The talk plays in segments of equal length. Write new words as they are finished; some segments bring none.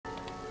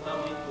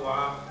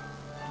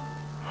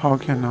How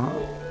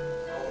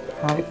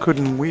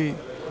couldn't we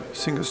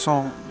sing a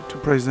song to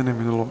praise the name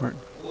of the Lord?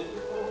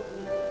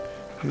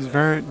 It's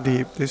very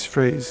deep, this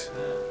phrase,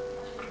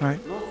 right?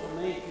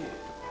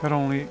 Not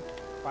only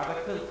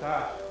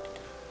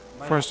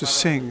for us to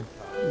sing,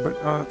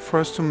 but for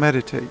us to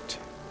meditate.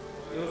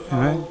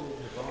 Amen?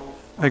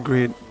 I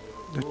greet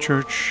the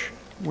church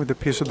with the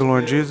peace of the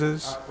Lord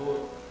Jesus.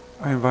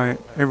 I invite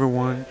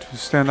everyone to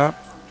stand up.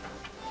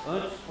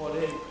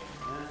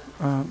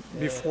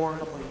 Before,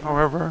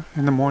 however,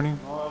 in the morning,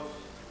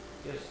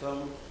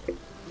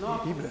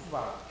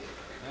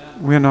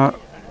 we are not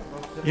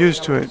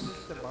used to it,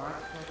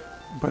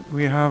 but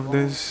we have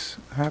this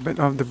habit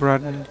of the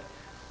brethren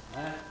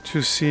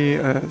to see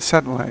a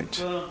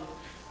satellite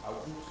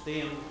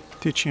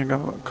teaching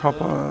about a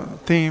couple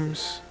of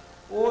themes.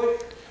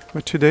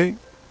 But today,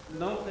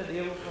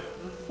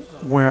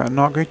 we are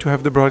not going to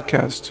have the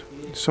broadcast,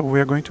 so we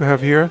are going to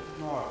have here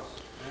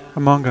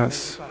among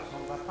us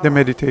the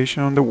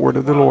meditation on the word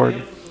of the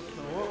Lord,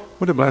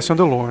 with the blessing of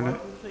the Lord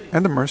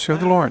and the mercy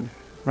of the Lord,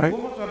 right?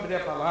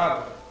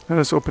 Let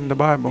us open the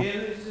Bible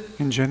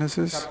in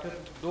Genesis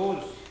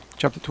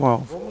chapter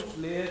 12.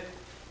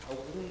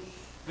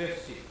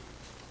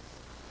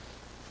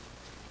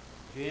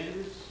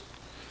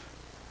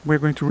 We're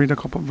going to read a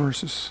couple of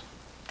verses.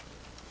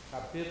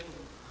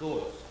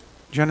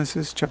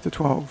 Genesis chapter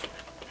 12.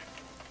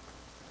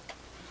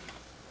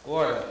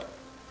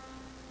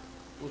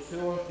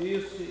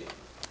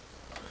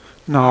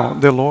 Now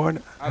the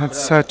Lord had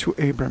said to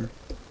Abram,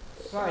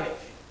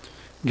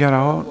 "Get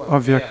out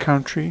of your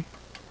country,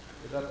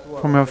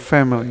 from your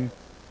family,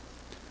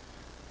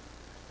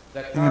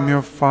 and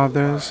your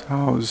father's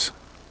house,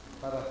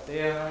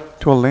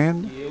 to a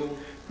land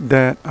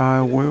that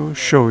I will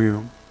show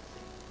you.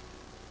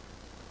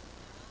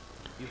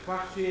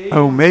 I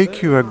will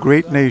make you a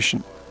great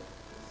nation.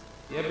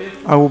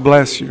 I will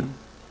bless you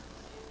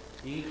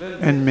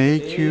and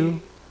make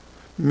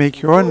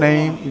your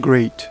name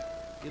great,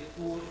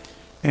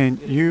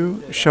 and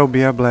you shall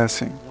be a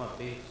blessing.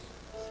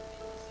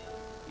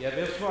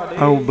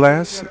 I will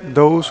bless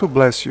those who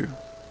bless you,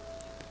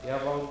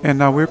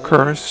 and I will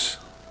curse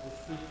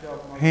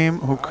him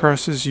who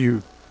curses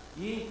you.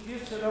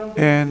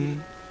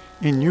 And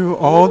in you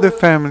all the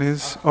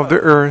families of the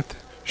earth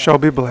shall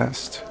be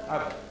blessed."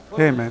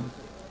 Amen.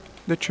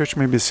 The church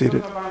may be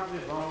seated.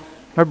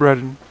 My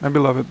brethren, my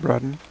beloved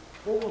brethren,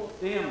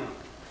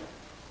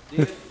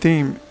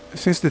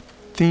 since the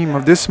theme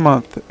of this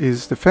month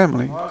is the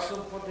family,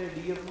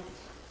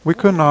 we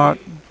could not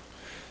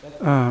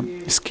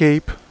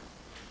escape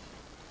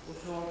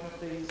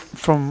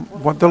from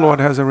what the Lord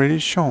has already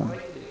shown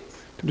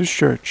to this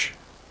church.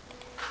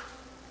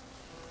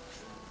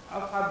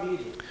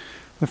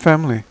 The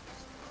family.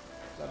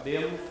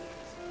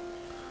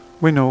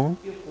 We know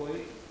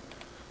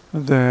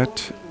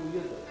that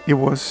it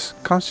was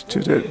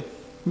constituted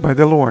by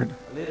the Lord.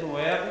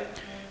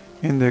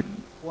 In the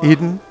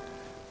Eden,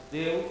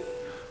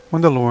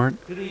 when the Lord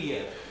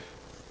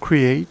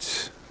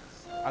creates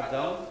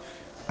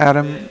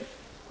Adam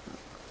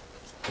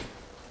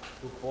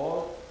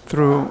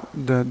through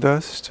the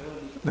dust,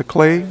 the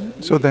clay,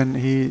 so then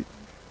he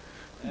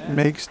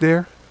makes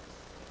there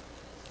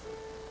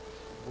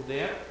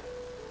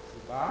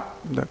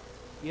the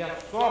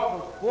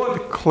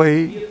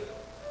clay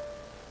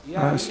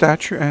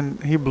statue,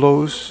 and he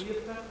blows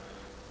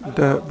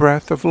the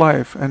breath of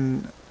life,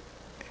 and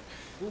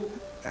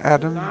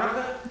Adam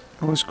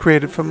was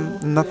created from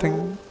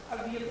nothing.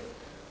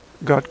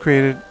 God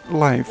created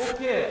life,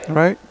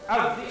 right?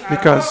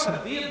 Because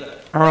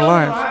our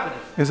life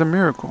is a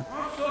miracle.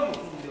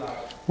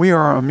 We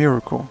are a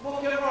miracle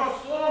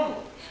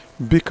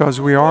because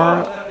we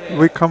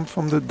come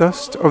from the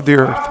dust of the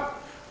earth.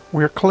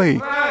 We are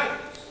clay,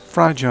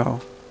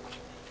 fragile.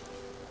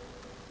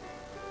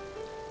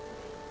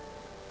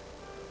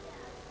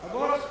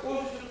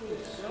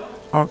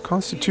 Our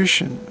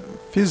constitution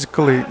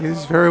physically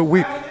is very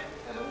weak.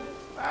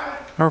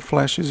 Our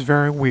flesh is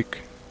very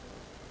weak.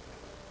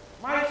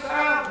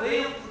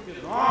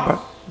 But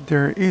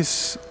there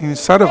is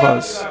inside of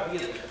us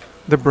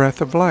the breath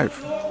of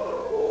life.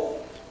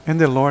 And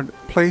the Lord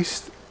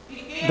placed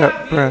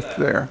that breath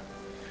there.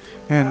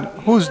 And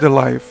who's the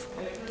life?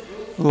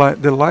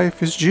 The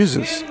life is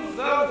Jesus,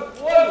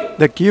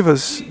 that gives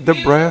us the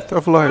breath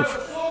of life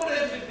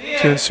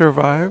to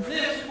survive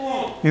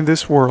in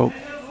this world.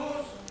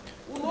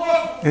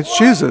 It's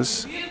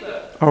Jesus.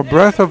 Our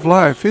breath of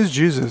life is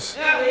Jesus.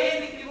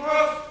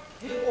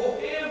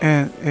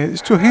 And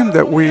it's to Him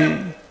that we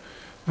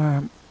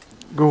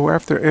go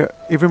after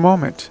every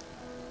moment.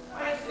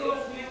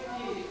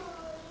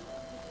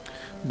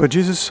 But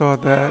Jesus saw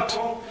that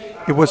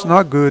it was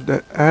not good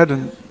that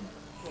Adam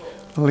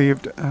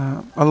lived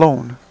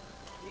alone.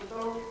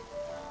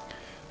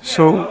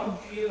 So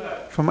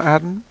from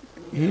Adam,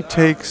 He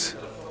takes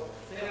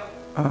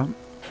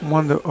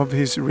one of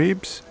his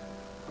ribs,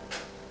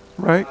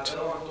 right?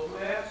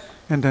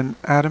 And then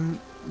Adam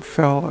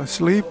fell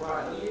asleep.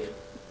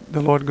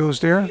 The Lord goes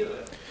there,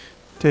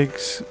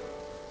 takes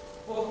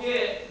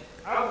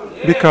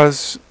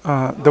because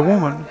the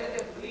woman,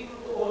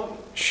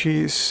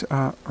 she's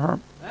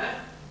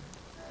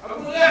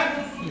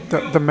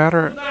the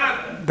matter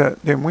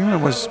that the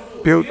woman was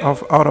built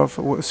out of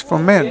was for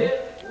men.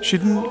 She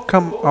didn't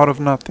come out of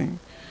nothing.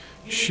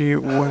 She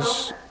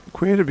was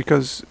created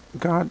because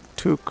God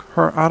took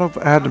her out of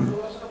Adam.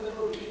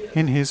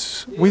 In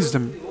His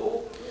wisdom,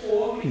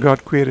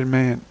 God created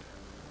man.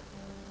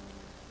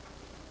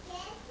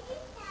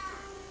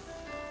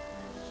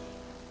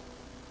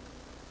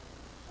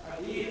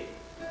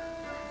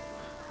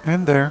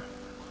 And there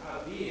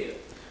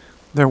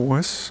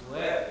was,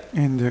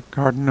 in the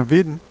Garden of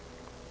Eden,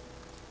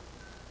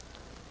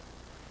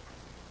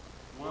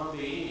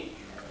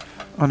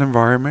 an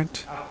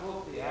environment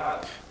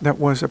that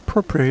was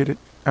appropriate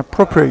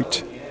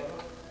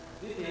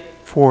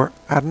for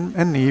Adam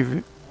and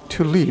Eve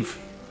to live.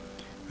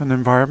 An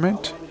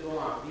environment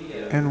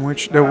in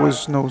which there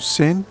was no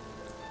sin,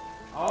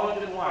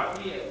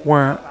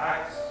 where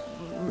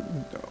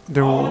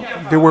they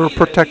were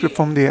protected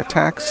from the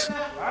attacks,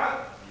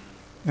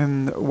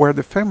 and where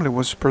the family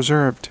was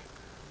preserved.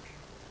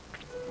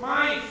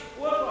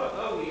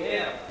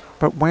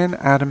 But when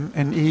Adam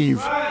and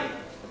Eve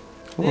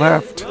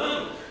left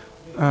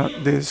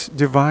this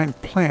divine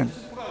plan,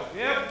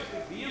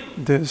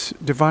 this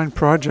divine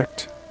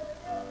project,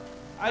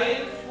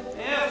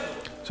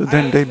 so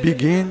then they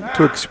begin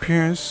to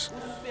experience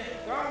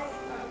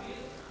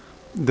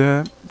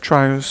the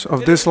trials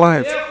of this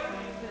life.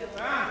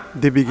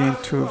 They begin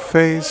to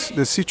face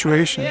the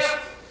situations,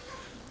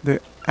 the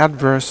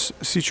adverse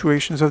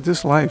situations of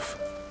this life,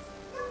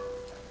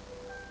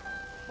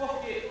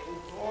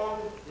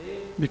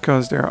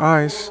 because their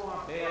eyes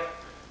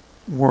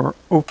were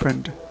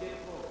opened,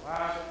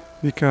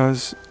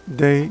 because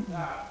they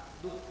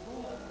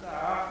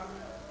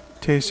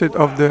tasted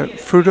of the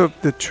fruit of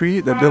the tree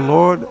that the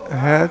Lord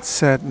had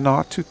said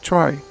not to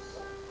try,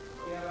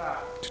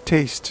 to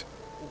taste,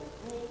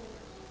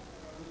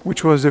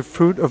 which was the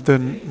fruit of the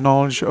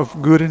knowledge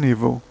of good and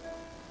evil.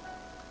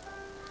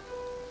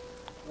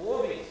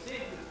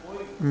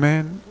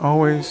 Man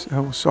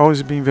has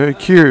always been very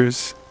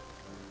curious,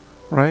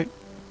 right?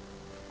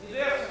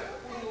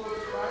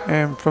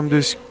 And from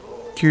this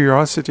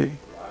curiosity,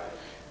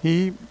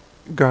 he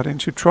got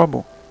into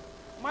trouble.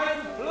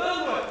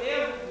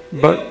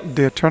 But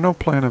the eternal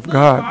plan of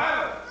God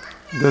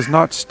does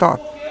not stop,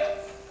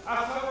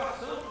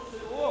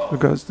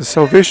 because the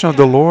salvation of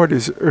the Lord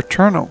is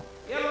eternal.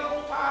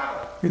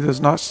 It does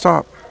not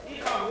stop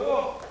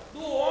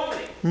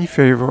in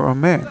favor of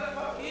man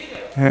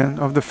and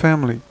of the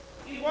family.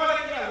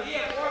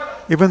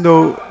 Even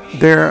though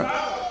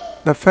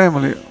the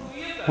family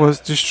was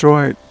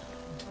destroyed,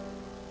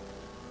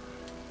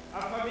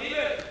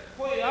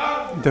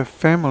 the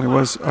family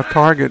was a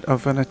target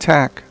of an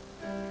attack.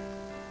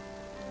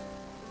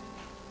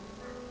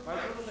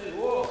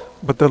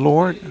 But the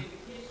Lord,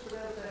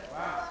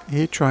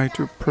 He tried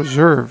to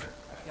preserve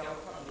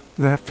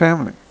that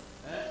family,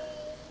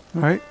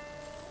 right?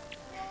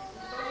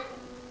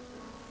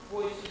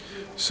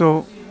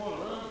 So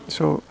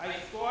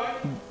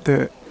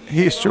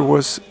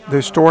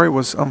the story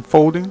was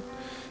unfolding,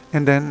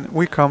 and then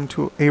we come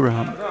to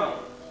Abraham,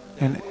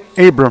 and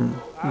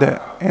Abram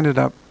that ended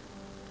up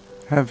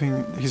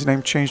having his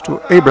name changed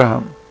to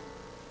Abraham.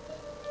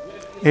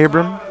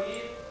 Abram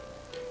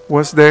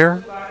was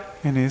there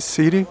in his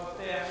city,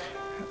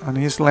 on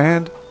his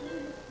land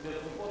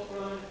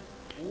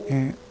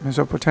in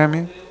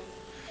Mesopotamia,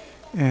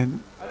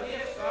 and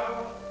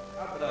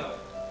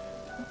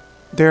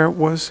there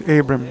was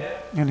Abram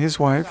and his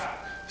wife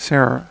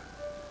Sarah.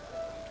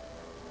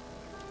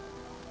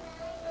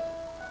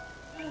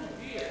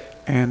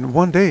 And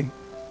one day,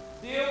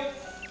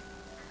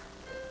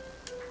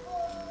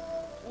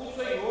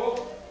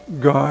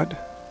 God,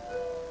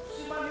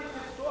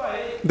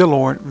 the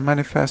Lord,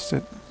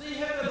 manifested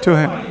to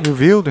him,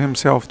 revealed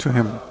Himself to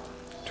him,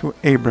 to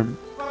Abram,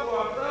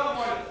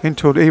 and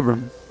told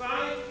Abram,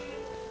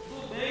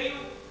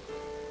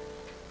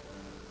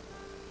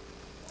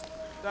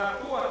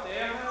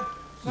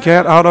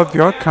 get out of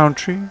your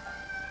country,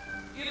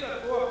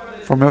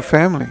 from your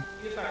family,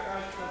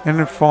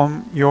 and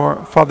from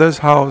your father's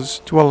house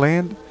to a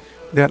land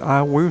that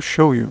I will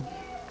show you.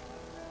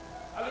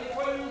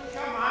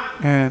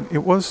 And it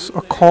was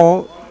a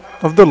call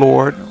of the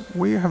Lord.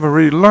 We have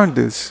already learned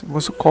this. It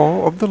was a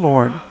call of the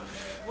Lord.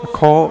 A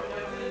call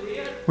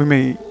we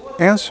may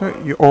answer,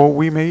 or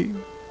we may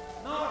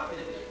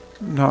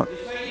not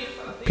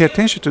pay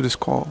attention to this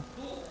call.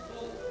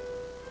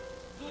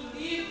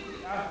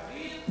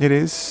 It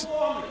is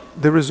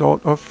the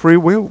result of free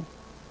will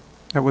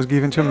that was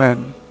given to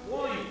man.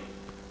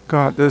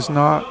 God does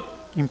not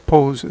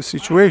impose a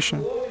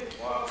situation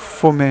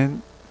for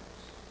man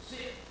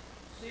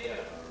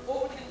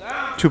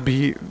to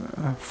be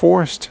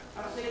forced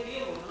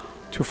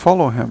to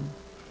follow Him.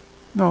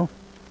 No.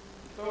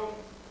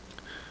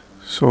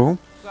 So,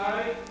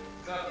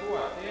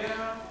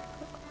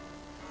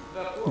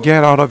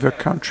 get out of your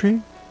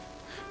country,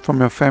 from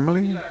your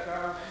family,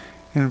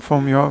 and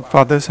from your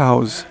father's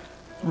house.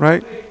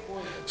 Right?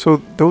 So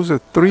those are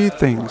three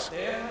things.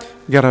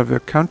 Get out of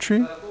your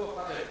country,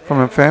 from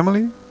your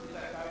family,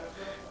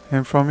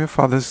 and from your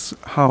father's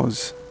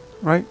house.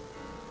 Right?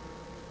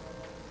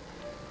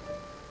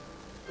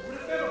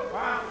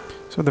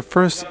 So the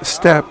first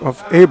step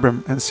of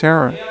Abram and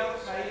Sarah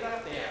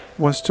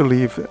was to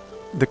leave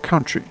the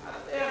country,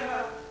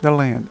 the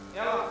land.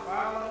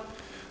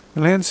 The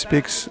land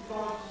speaks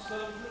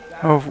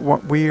of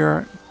what we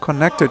are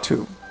connected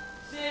to.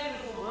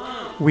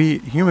 We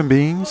human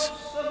beings,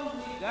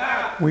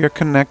 we are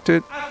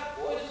connected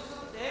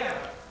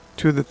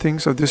to the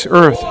things of this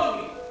earth.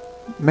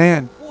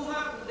 Man,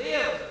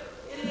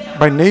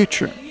 by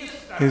nature,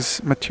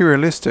 is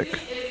materialistic.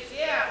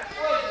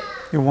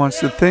 He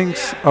wants the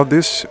things of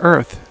this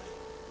earth.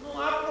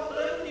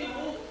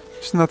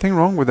 There's nothing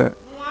wrong with that.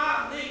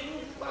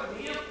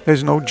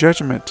 There's no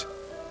judgment.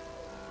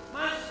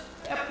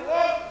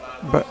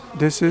 But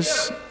this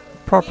is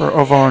proper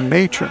of our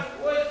nature,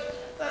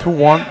 to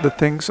want the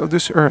things of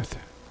this earth.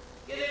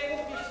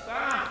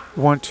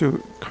 Want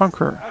to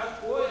conquer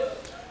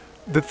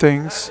the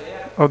things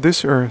of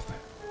this earth.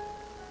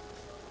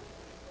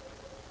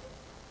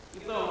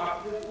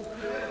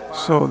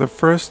 So the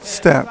first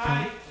step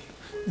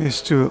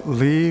is to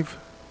leave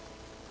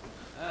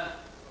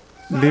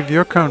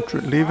your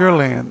country, leave your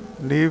land,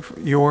 leave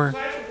your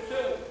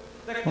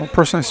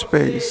personal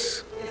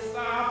space,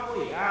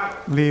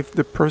 leave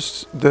the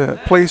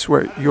place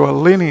where you are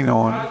leaning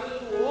on.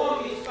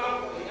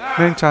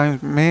 Many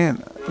times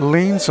man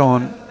leans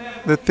on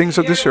the things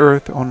of this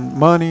earth, on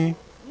money,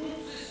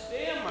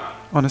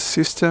 on a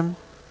system,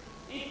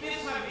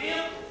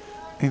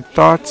 in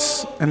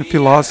thoughts and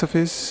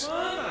philosophies,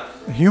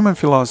 human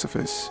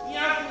philosophies,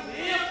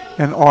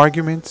 and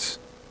arguments.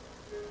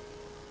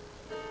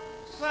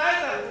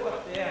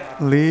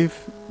 Leave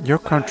your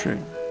country.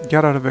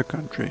 Get out of your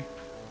country.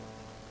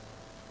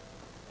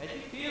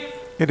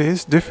 It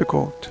is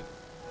difficult.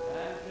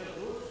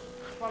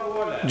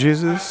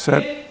 Jesus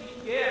said,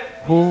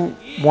 who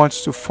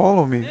wants to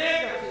follow me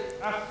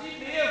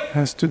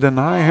has to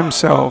deny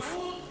himself,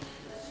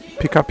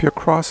 pick up your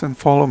cross and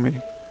follow me.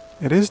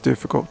 It is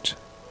difficult.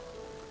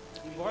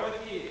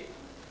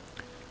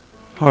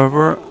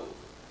 However,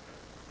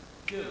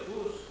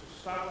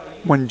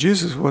 when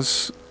Jesus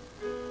was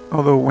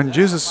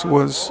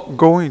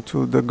going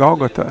to the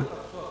Golgotha,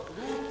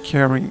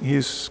 carrying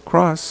his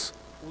cross,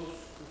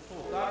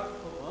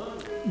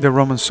 the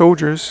Roman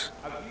soldiers,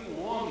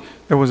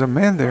 there was a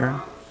man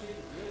there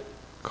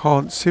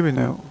called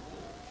Sibino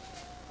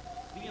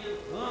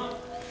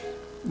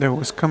that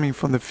was coming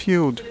from the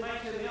field,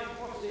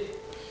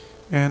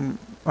 and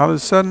all of a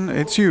sudden,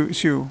 it's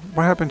you.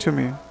 What happened to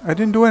me? I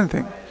didn't do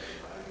anything.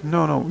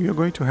 No, you're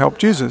going to help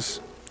Jesus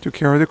to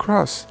carry the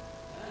cross,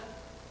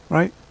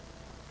 right?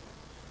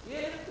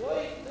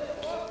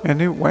 And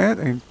he went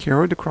and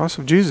carried the cross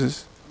of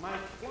Jesus.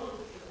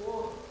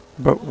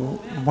 But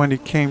when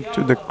it came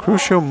to the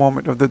crucial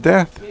moment of the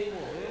death,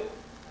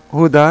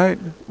 who died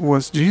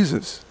was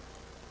Jesus.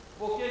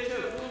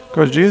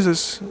 Because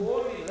Jesus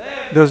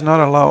does not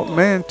allow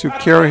man to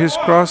carry his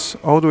cross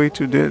all the way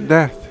to the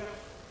death.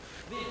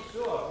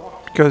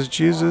 Because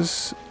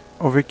Jesus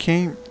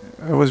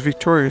was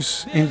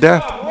victorious in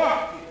death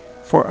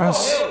for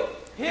us.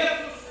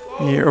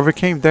 He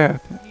overcame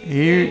death.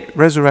 He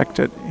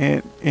resurrected.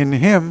 And in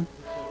him,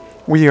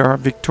 we are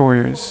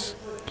victorious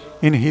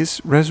in his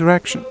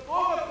resurrection.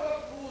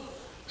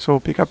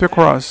 So pick up your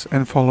cross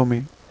and follow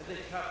me.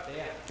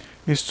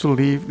 Is to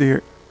leave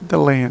the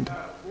land.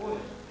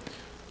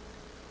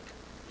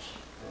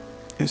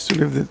 Is to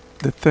leave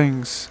the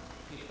things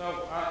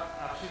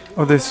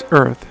of this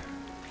earth.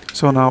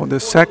 So now the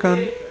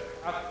second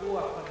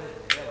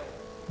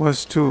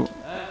was to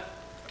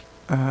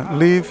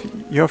leave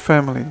your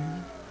family.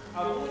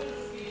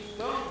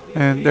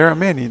 And there are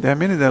many that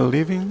are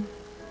living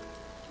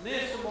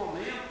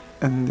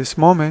in this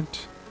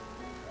moment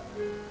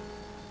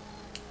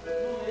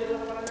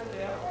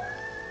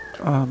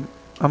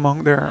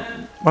among their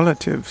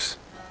relatives,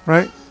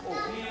 right?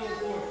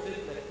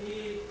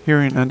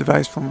 Hearing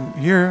advice from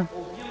here,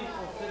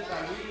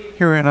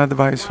 hearing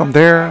advice from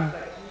there,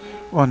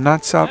 or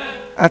WhatsApp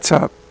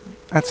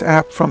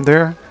from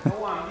there.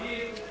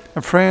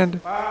 A friend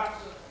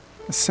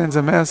sends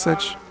a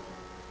message.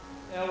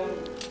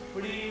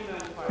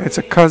 It's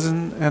a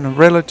cousin and a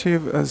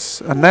relative,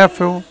 as a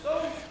nephew.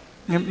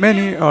 And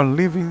many are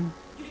living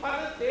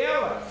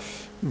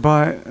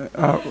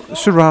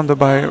surrounded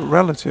by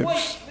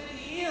relatives.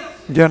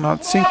 They are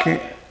not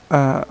seeking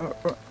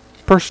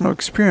personal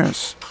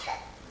experience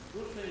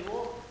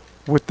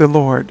with the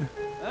Lord,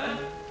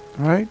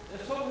 right?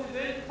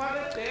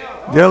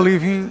 They are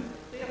living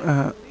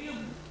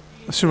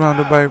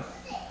surrounded by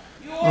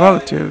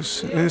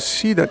relatives. You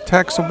see that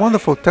text, a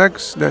wonderful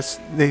text that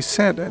they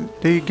said, and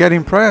they get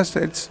impressed.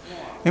 It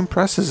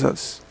impresses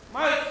us.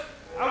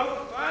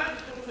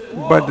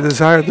 But the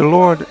desire of the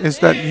Lord is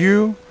that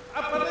you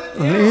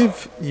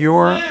leave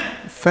your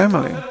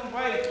family.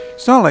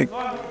 It's not like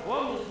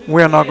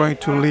we are not going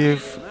to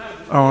live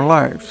our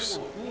lives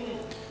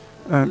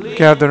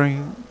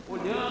gathering,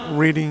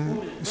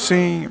 reading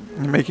seeing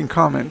and making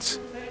comments.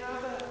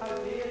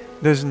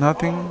 There's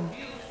nothing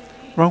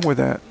wrong with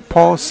that.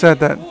 Paul said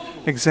that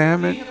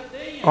examine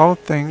all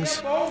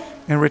things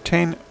and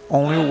retain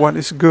only what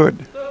is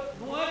good.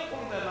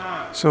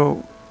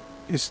 So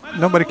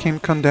nobody can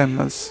condemn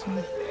us.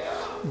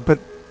 But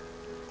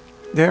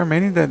there are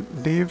many that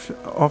live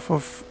off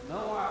of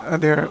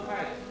their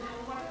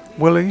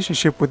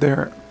relationship with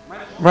their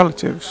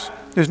relatives.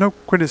 There's no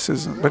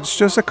criticism, but it's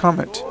just a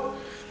comment.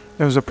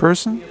 There was a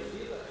person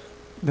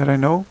that I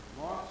know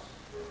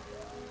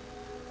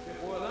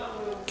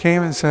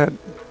came and said,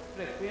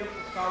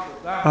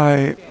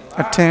 I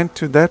attend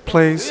to that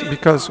place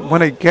because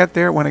when I get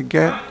there, when I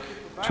get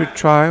to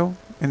trial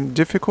and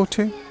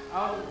difficulty,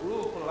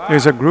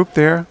 there's a group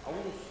there.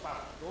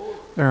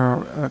 There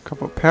are a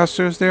couple of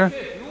pastors there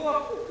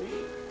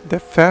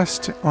that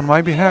fast on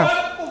my behalf,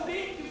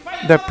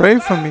 that pray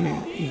for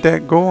me,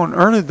 that go on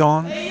early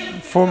dawn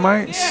for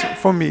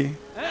me.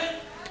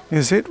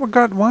 Is it what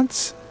God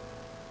wants?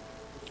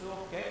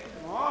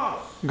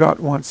 God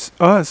wants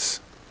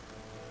us.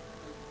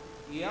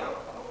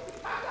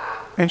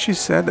 And she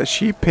said that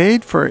she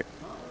paid for it.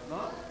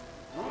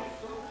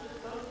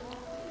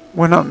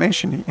 We're not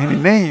mentioning any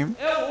name.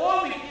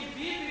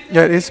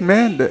 Yet it's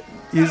man that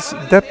is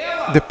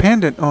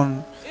dependent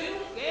on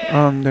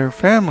their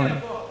family.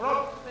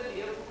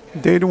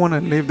 They don't want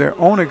to live their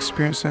own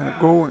experience and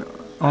go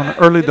on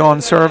early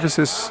dawn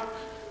services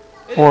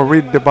or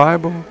read the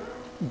Bible.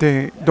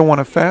 They don't want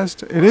to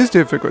fast. It is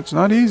difficult. It's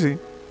not easy.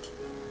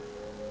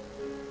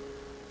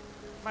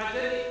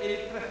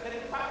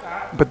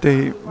 But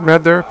they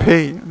rather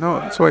pay.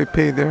 No, so I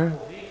pay there.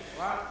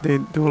 They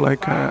do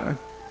like a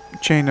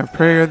chain of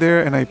prayer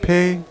there, and I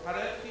pay.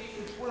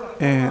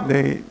 And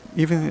they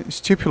even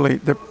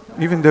stipulate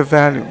even the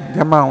value,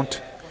 the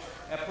amount.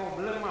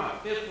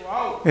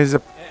 Is a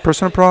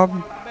personal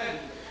problem.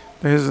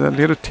 There's a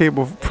little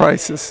table of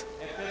prices.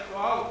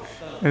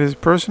 It is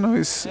personal.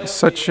 It's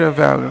such a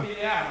value.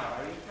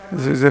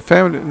 Is a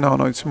family? No,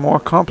 it's more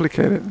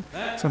complicated.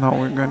 So now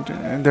we're going to.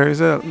 And there is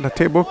a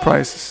table of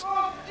prices.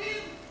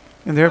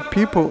 And there are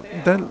people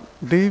that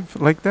live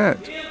like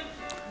that,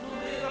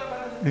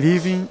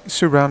 living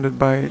surrounded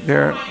by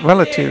their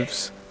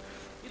relatives,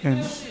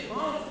 and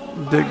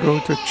they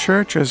go to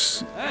church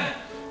as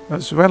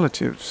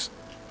relatives.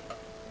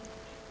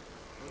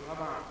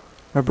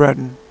 My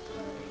brethren,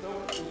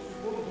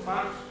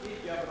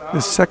 the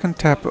second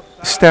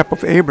step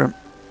of Abram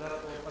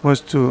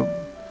was to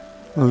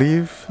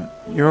leave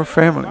your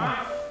family.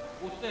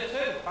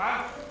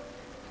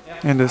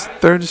 And the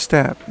third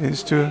step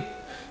is to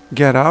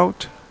get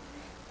out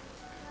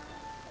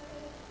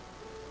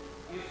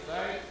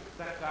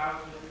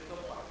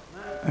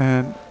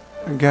and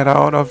get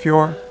out of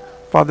your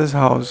father's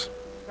house.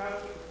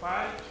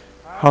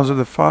 House of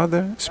the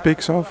father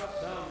speaks of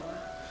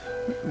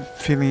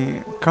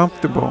feeling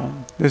comfortable.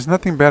 There's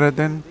nothing better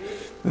than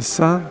the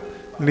son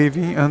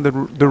living under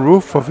the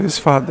roof of his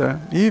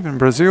father. Even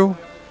Brazil,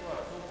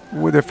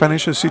 with the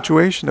financial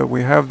situation that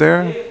we have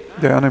there,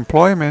 the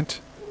unemployment,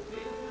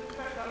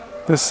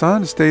 the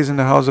son stays in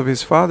the house of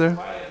his father.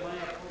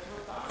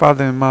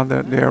 Father and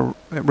mother, they are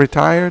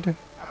retired.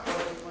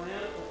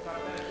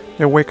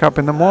 They wake up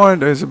in the morning,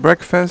 there's a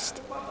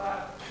breakfast.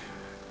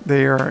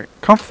 They are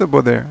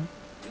comfortable there.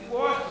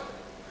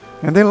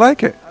 And they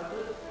like it.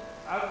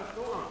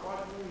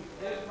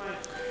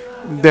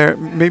 They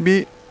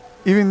maybe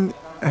even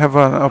have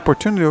an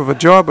opportunity of a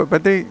job,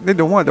 but they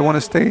don't want. They want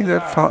to stay in the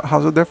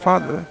house of their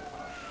father.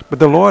 But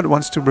the Lord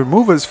wants to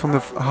remove us from the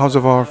house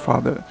of our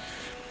father,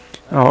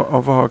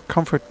 of our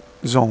comfort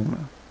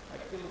zone.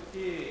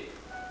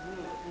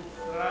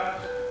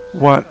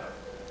 What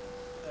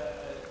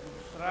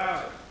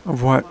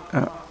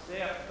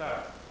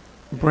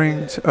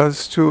brings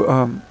us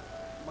to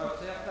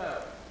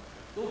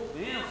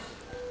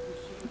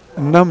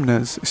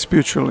numbness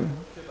spiritually.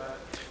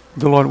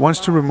 The Lord wants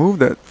to remove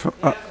that from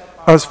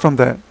us from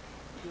that.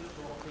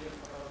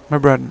 My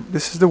brethren,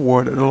 this is the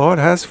word that the Lord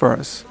has for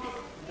us.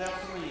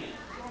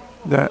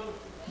 That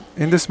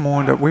in this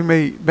morning that we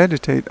may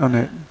meditate on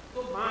it.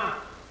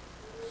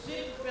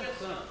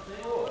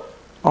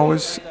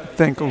 Always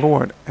think,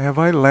 Lord, have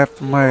I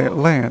left my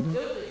land?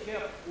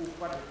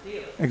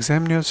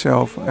 Examine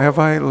yourself. Have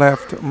I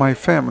left my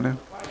family?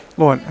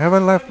 Lord, have I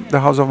left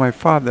the house of my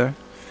father?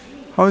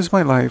 How is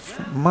my life?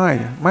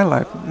 My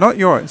life, not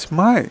yours,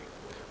 my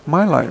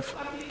life.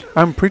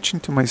 I'm preaching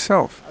to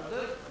myself.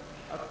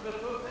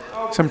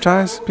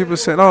 Sometimes people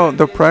say, oh,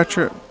 the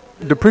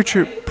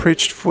preacher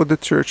preached for the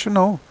church.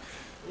 No.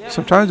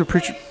 Sometimes the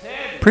preacher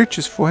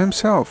preaches for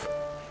himself.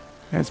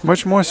 And it's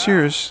much more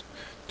serious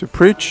to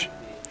preach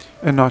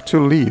and not to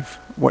leave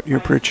what you're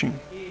preaching.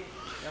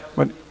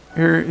 But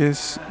here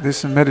is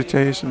this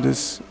meditation,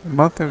 this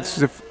month, this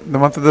is the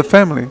month of the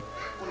family.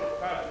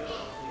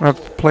 We are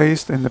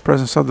placed in the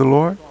presence of the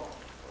Lord,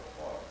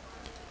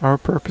 our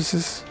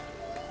purposes.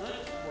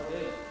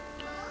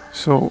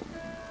 So,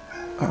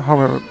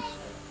 however,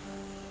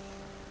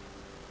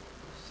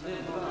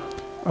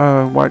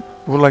 what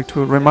I would like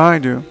to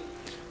remind you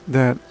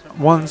that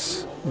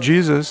once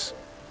Jesus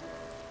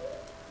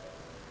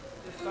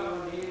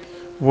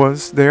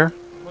was there,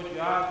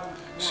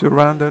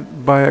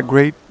 surrounded by a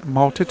great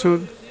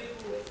multitude,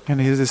 and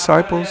his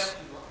disciples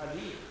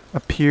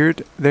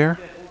appeared there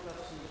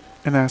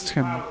and asked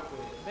him,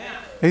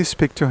 they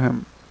speak to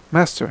him,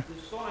 Master,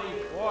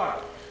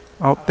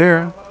 out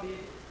there,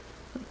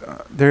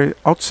 they're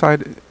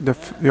outside,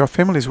 your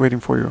family is waiting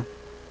for you.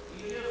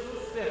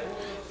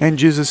 And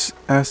Jesus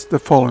asked the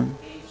following,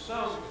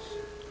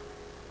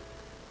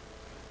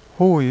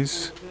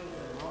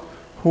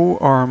 who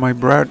are my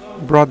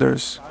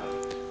brothers?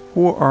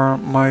 Who are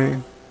my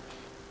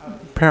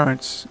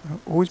parents?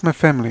 Who is my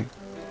family?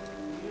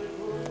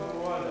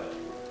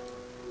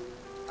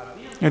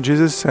 And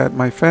Jesus said,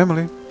 my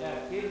family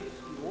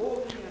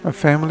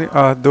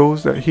are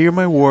those that hear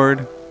my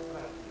word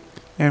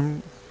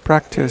and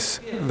practice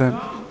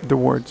the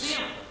words.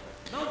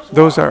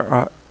 Those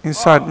are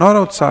inside, not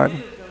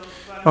outside.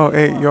 Oh,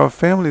 hey, your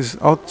family is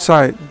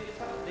outside.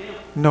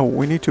 No,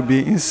 we need to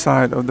be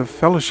inside of the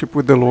fellowship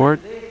with the Lord,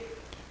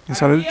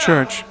 inside of the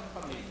church.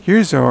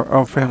 Here's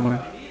our family.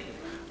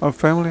 Our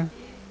family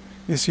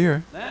is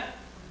here.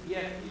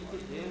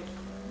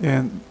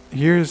 And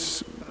here's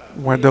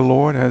where the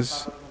Lord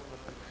has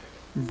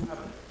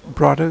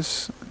brought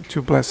us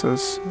to bless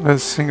us.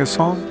 Let's sing a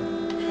song.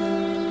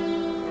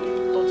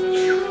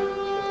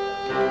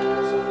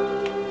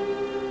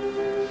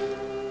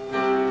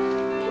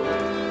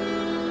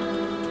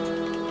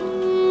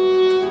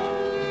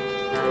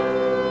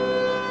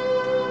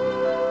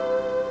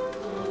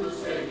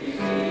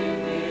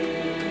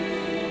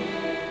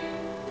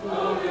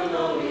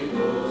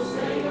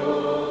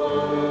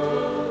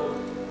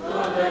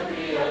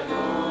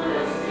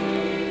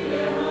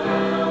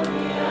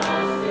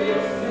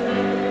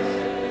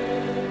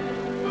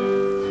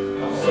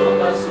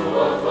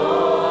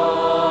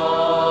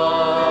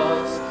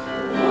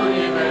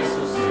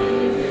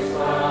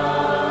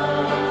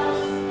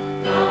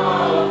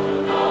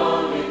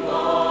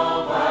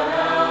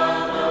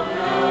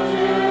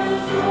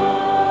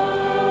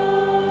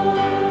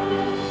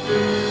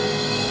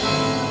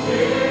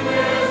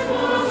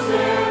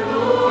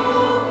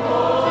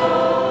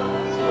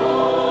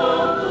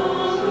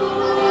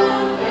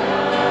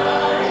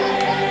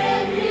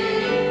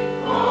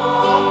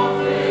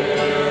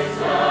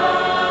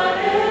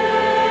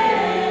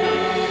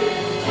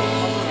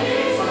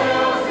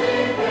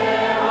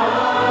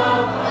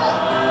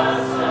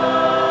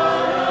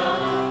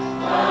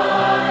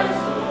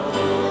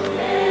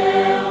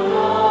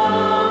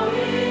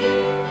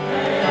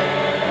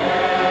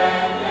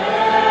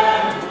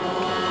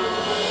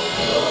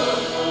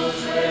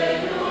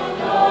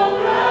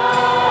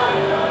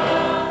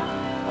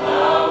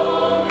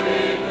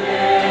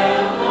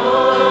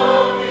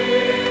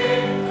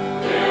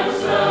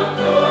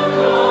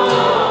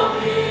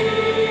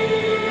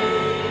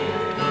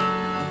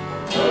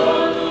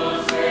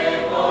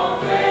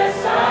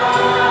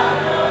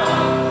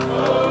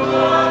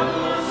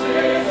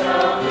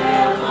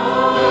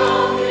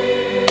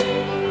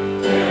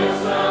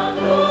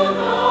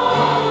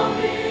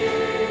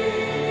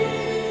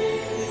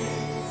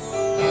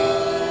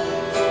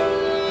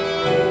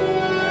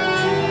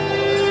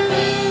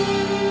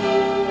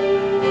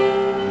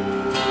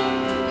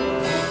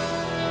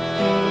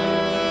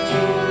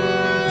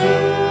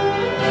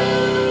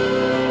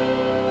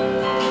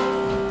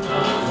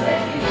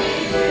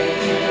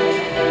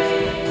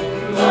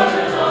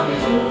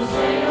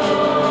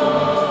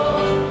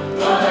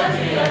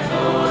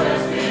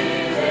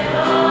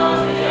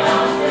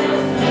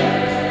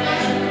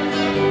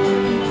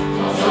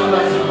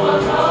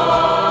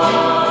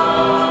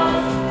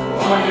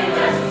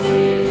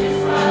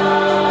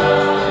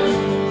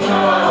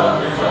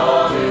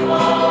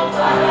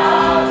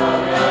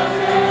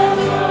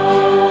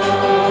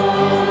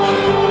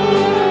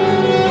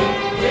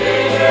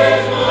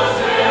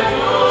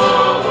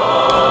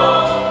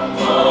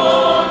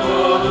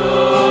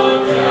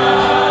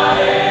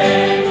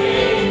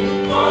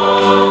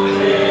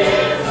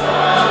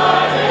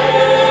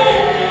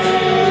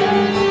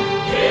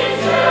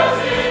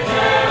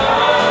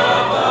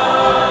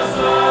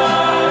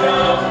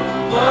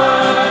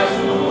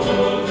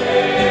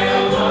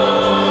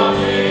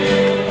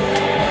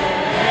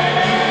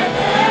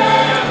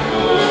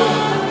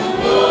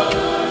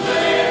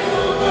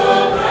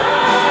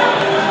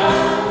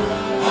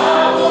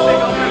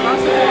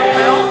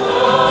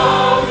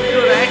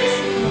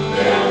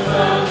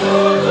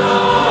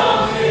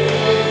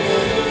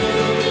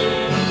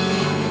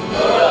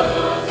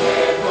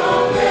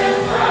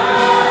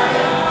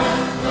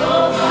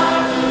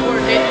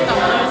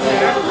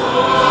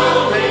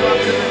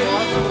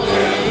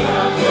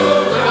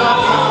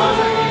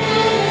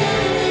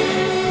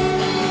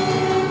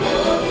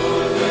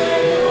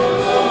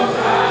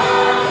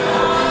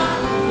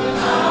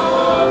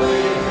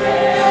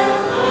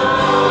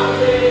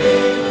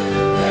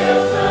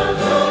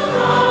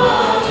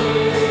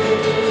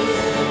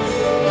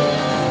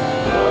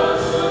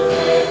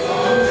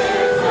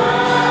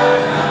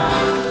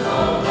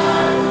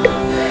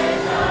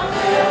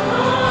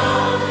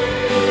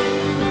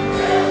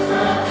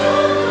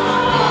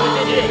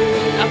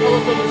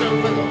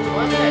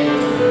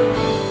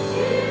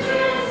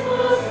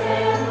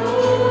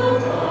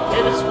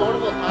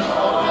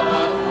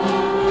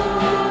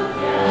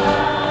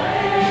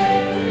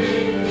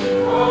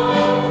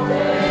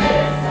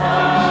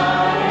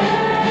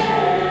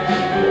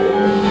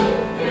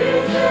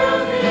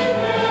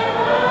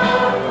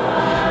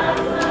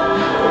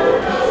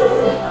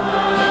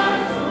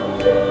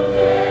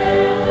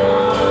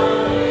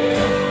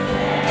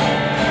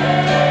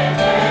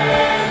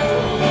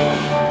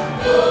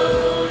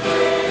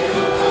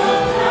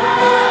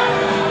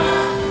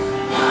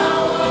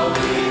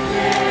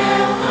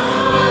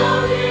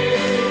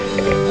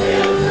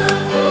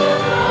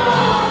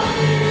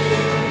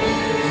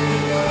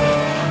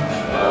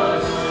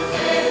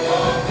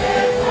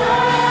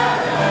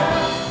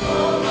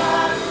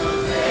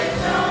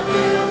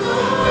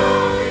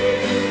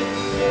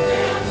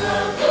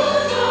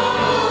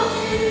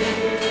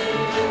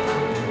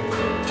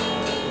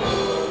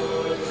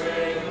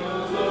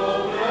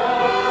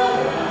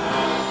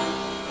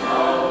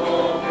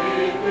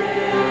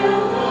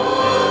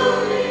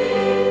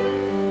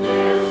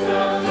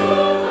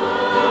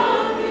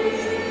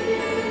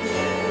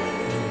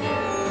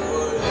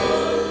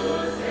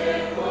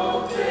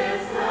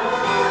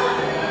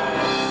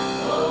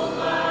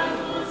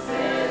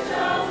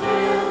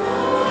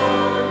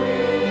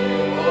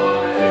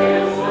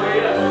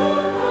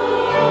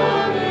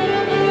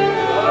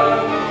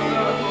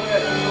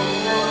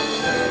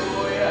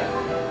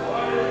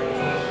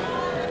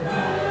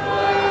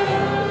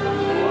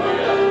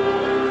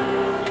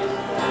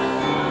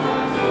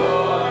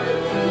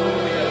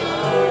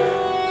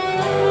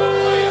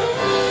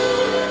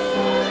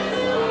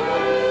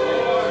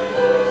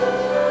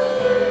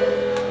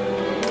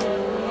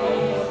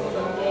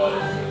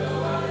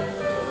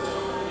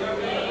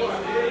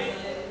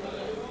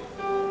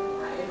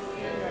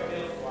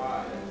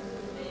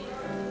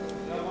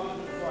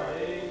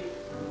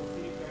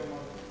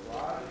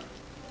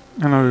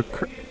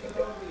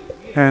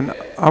 And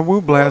I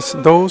will bless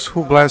those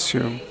who bless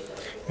you,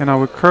 and I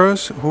will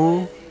curse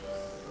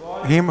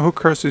him who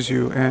curses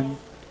you, and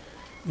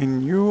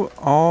in you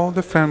all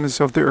the families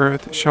of the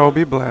earth shall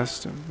be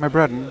blessed. My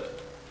brethren,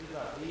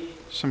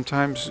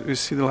 sometimes you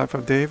see the life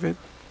of David,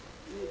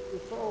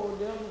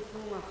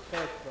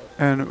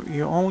 and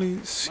you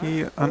only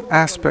see an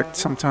aspect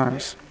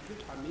sometimes.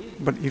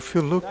 But if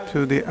you look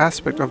to the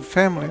aspect of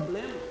family,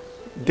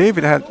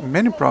 David had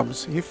many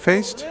problems. He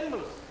faced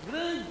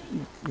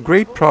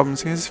great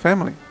problems in his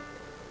family.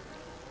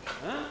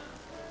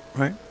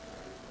 Right?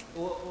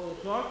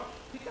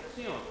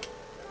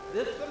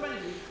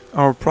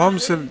 Our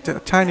problems are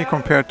tiny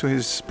compared to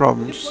his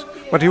problems,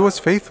 but he was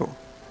faithful.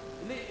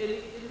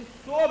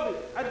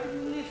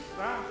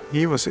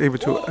 He was able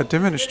to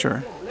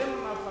administer.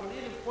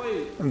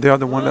 And the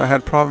other one that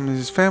had problems in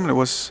his family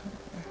was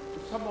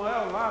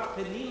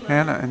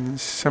Hannah and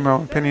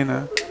Samuel and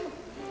Penina.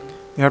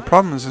 They had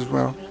problems as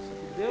well.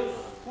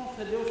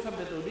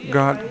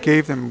 God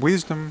gave them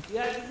wisdom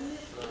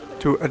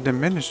to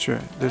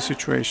administer the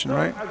situation,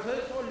 right?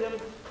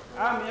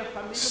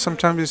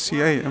 Sometimes you see,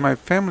 hey, my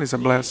family is a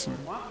blessing.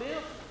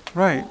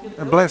 Right,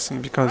 a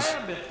blessing because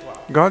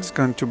God's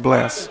going to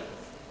bless.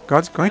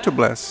 God's going to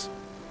bless.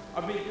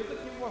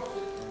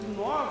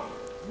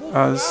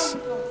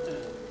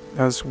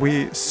 As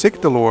we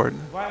seek the Lord,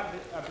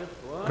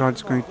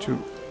 God's going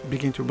to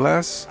begin to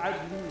bless,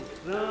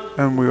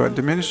 and we will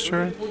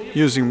administer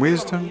using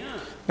wisdom.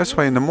 That's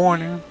why in the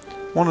morning,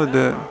 one of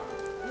the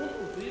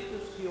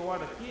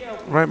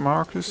right,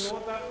 Marcus,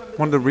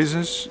 one of the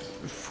reasons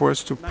for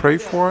us to pray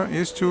for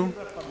is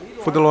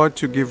for the Lord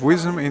to give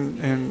wisdom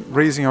in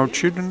raising our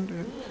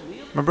children.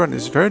 My brother,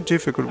 it's very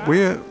difficult.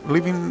 We are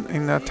living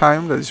in a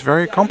time that is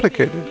very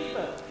complicated,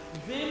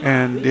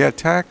 and the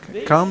attack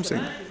comes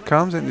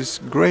and it's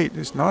great.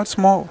 It's not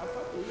small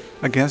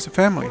against the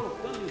family,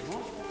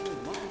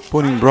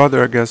 putting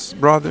brother against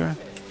brother,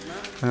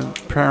 and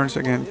parents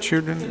against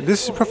children.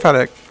 This is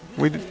prophetic.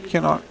 We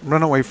cannot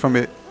run away from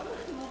it,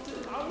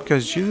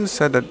 because Jesus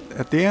said that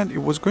at the end it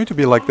was going to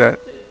be like that,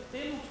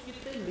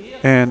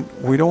 and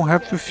we don't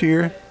have to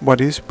fear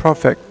what is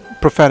prophetic.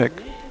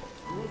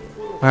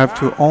 We have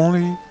to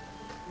only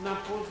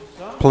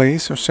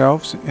place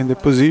ourselves in the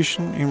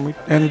position in which,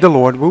 and the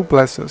Lord will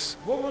bless us.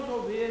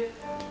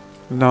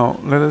 Now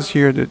let us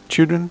hear the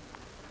children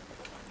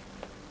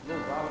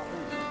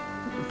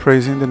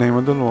praising the name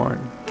of the Lord.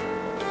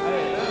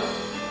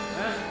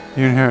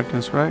 Your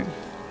inheritance, right?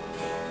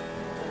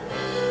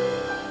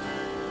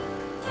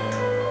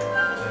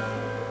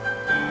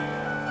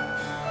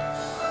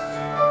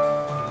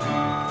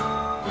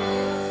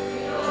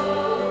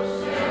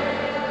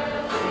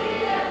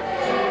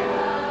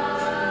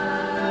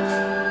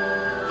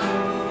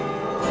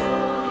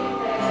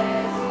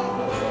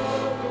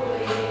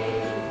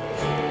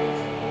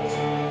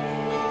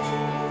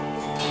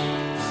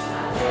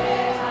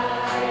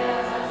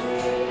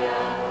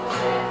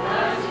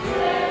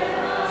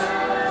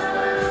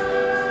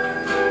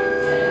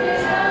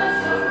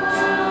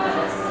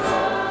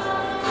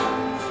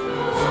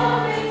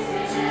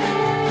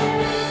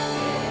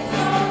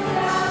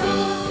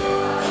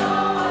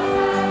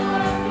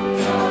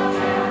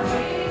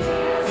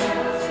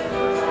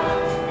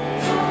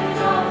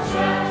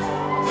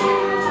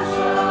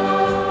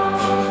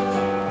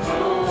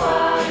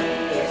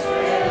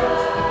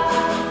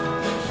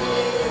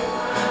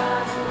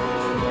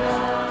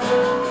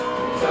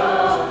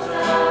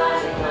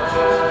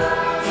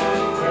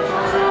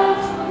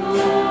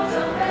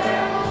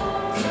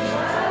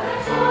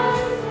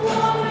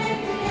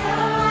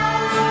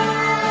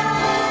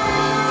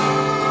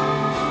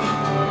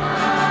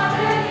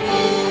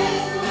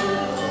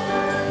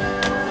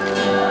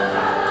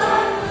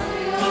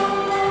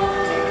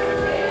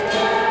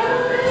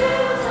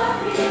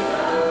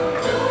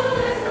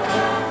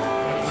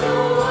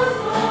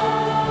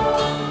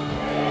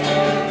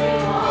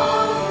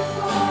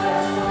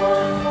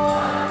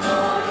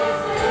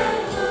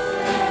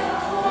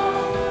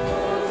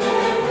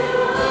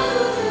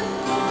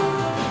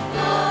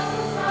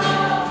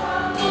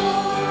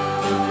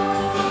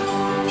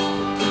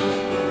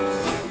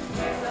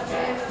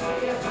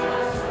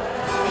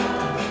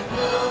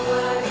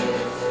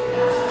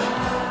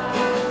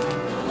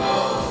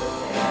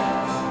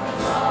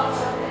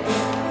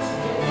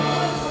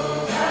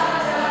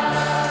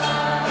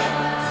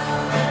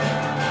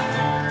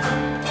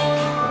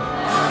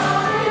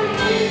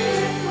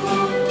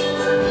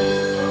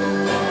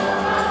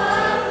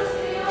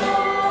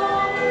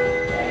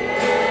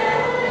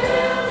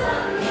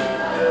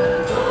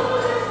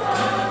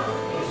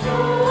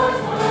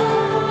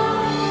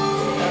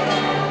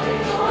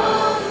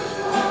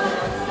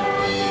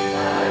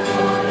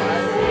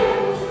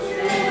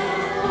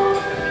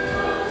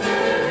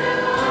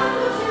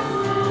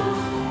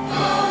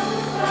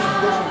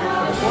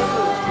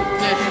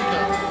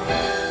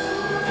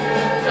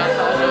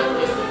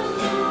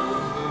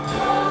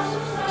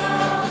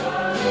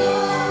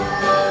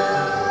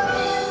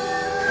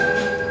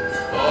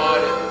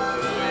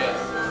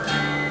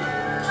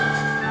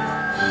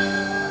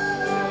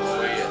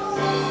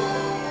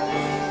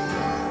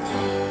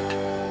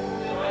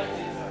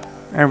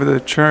 invite the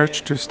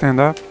church to stand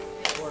up.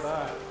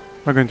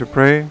 We're going to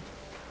pray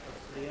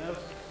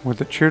with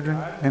the children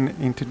and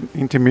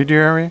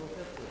intermediary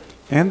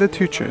and the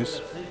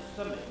teachers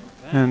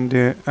and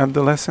the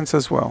adolescents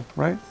as well,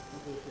 right?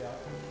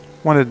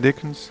 One of the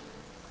deacons.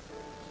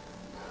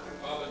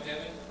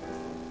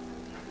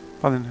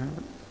 Father in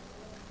heaven.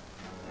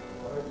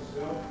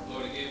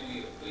 Lord, again,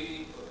 we are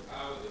pleading for the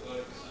power of the blood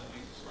of the Son,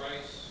 Jesus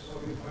Christ.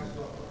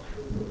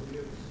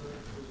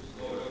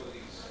 Lord, over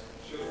these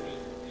children,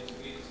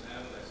 intermediates,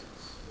 and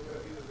adolescents.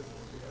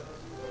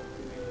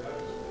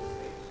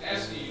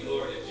 Asking you,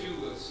 Lord, that you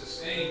would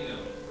sustain them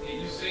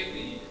in your safety,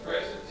 in your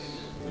presence.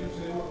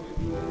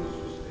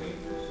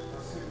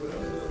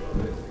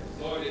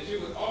 Lord, that you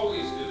would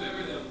always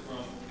deliver them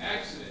from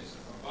accidents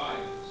and from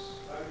violence.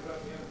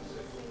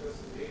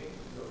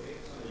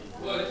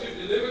 Lord, that you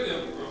deliver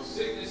them from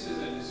sicknesses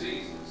and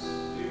diseases.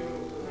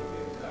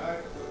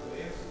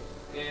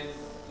 And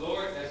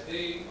Lord, as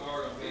they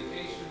are on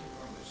vacation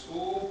from the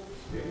school,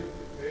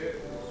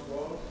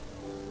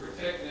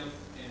 protect them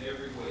in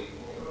every way.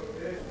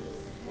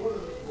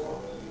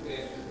 We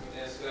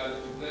ask God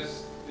that you bless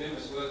them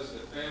as well as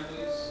their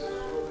families.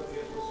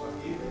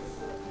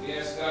 We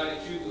ask God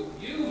that you would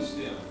use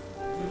them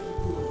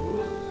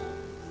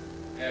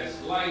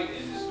as light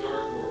in this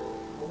dark world.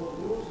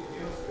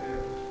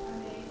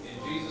 In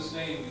Jesus'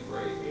 name we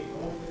pray.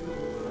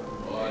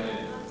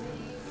 Amen.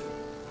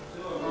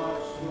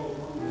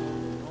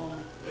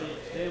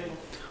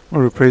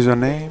 Lord, we praise your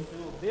name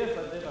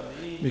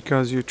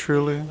because you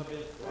truly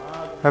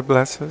have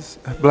blessed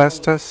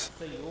us.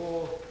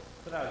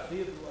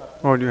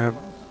 Lord, you have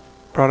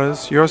brought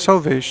us your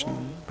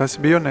salvation.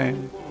 Blessed be your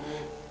name.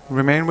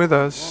 Remain with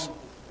us.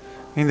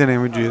 In the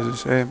name of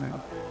Jesus.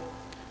 Amen.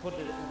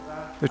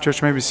 The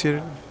church may be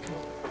seated.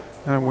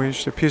 And I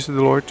wish the peace of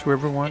the Lord to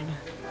everyone.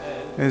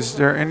 Is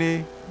there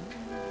any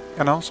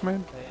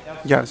announcement?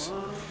 Yes.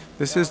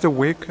 This is the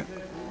week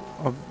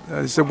of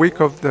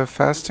the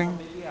fasting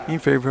in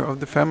favor of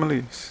the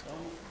families.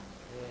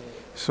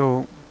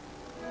 So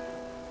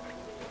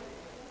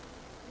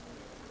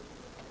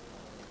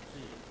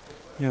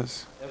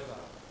yes.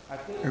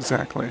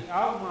 Exactly.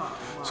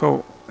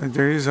 So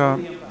there is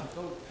an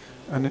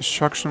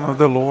instruction of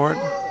the Lord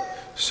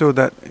so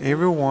that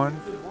every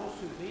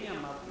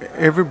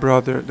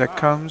brother that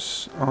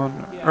comes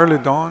on early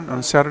dawn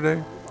on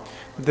Saturday,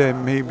 there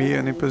may be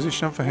an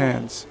imposition of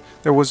hands.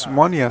 There was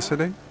one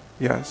yesterday,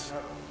 yes.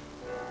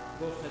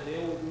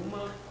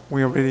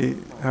 We already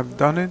have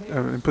done it,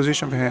 an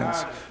imposition of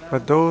hands.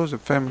 But those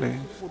families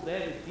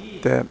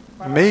that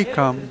may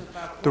come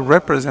to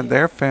represent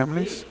their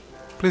families,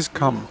 please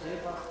come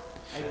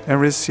and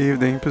receive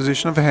the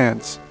imposition of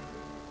hands.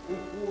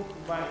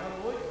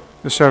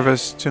 The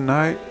service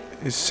tonight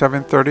is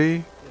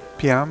 7:30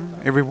 p.m.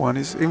 Everyone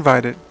is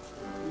invited.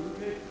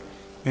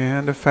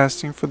 And the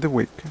fasting for the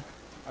week.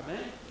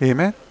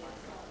 Amen.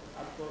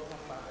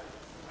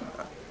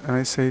 And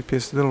I say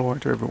peace to the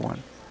Lord to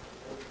everyone.